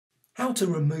how to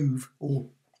remove or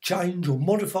change or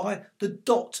modify the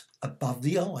dot above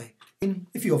the eye.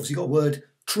 If you obviously got a word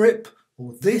trip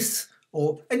or this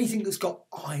or anything that's got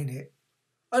I in it.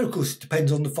 And of course it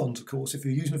depends on the font, of course. If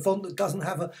you're using a font that doesn't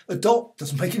have a dot, it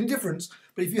doesn't make any difference.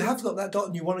 But if you have got that dot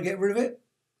and you want to get rid of it,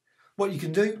 what you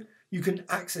can do, you can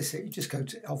access it. You just go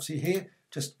to obviously here,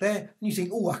 just there, and you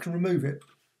think, oh, I can remove it.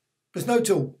 There's no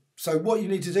tool. So what you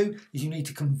need to do is you need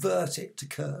to convert it to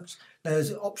curves. Now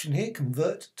there's an option here,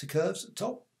 convert to curves at the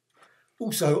top.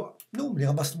 Also, normally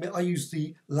I must admit I use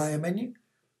the layer menu,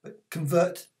 but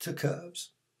convert to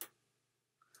curves.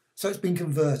 So it's been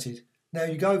converted. Now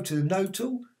you go to the node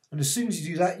tool, and as soon as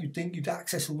you do that, you'd think you'd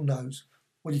access all nodes.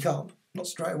 Well, you can't, not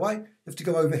straight away. You have to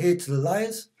go over here to the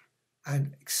layers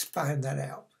and expand that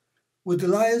out. With the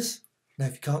layers, now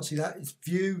if you can't see that, it's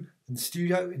View and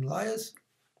Studio in layers.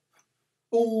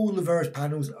 All the various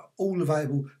panels are all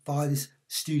available via this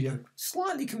Studio.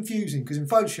 Slightly confusing because in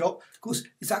Photoshop, of course,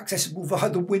 it's accessible via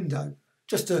the window.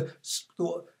 Just to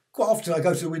quite often I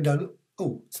go to the window and look,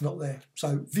 oh, it's not there.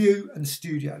 So View and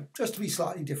Studio, just to be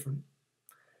slightly different.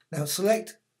 Now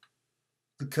select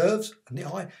the curves and the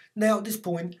eye. Now at this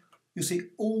point, you'll see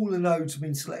all the nodes have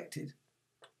been selected,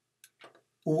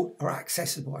 or are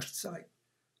accessible, I should say.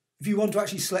 If you want to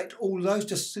actually select all of those,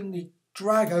 just simply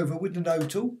drag over with the node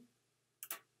tool.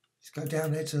 Just go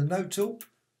down there to the node tool,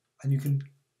 and you can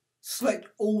select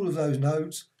all of those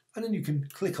nodes, and then you can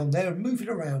click on there and move it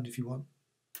around if you want.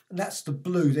 And that's the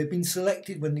blue. They've been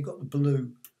selected when they got the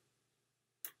blue.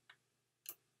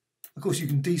 Of course, you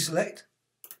can deselect.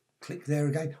 Click there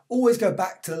again. Always go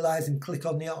back to the layers and click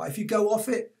on the eye. If you go off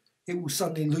it, it will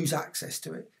suddenly lose access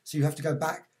to it. So you have to go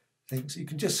back. So you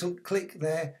can just click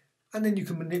there, and then you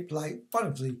can manipulate.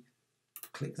 Wonderfully,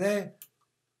 click there.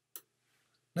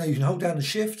 Now you can hold down the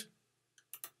shift,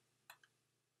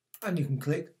 and you can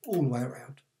click all the way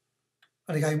around.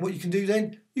 And again, what you can do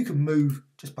then, you can move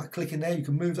just by clicking there. You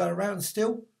can move that around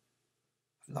still,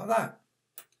 like that.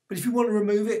 But if you want to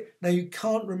remove it, now you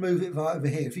can't remove it right over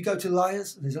here. If you go to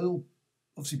layers, there's a little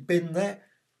obviously bin there.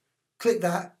 Click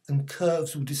that, and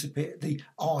curves will disappear. The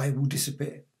eye will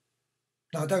disappear.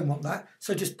 Now I don't want that,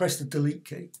 so just press the delete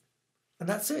key, and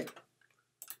that's it.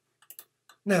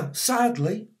 Now,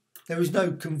 sadly, there is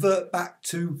no convert back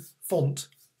to font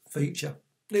feature.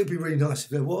 It would be really nice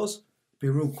if there was. It'd be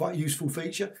a real quite useful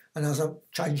feature. And as I've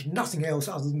changed nothing else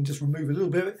other than just remove a little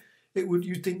bit of it,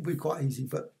 you'd think would be quite easy.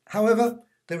 But however,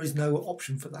 there is no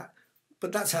option for that.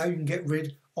 But that's how you can get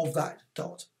rid of that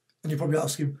dot. And you're probably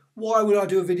asking, why would I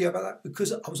do a video about that?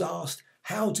 Because I was asked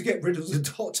how to get rid of the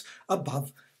dot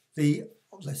above the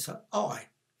eye.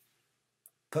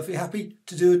 Perfectly happy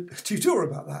to do a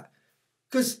tutorial about that.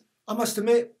 Because I must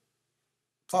admit,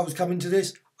 if I was coming to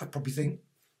this, I'd probably think,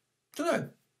 I don't know.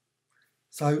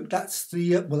 So that's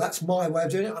that's my way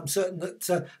of doing it. I'm certain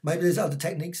that maybe there's other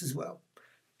techniques as well.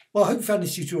 Well, I hope you found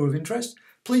this tutorial of interest.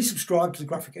 Please subscribe to the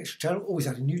Graphic Extra channel. Always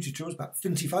adding new tutorials about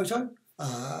Affinity Photo,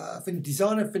 Affinity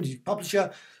Designer, Affinity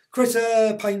Publisher,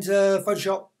 Critter, Painter,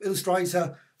 Photoshop,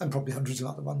 Illustrator, and probably hundreds of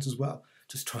other ones as well.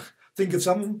 Just try to think of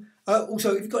some of them.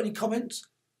 Also, if you've got any comments,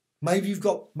 maybe you've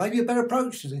got a better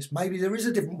approach to this. Maybe there is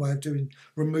a different way of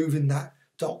removing that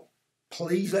dot.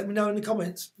 Please let me know in the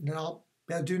comments, and then I'll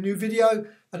be able to do a new video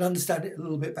and understand it a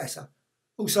little bit better.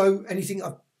 Also, anything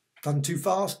I've done too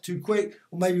fast, too quick,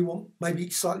 or maybe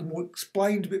slightly more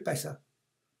explained a bit better,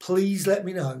 please let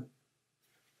me know.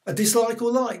 A dislike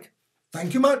or like.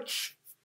 Thank you much.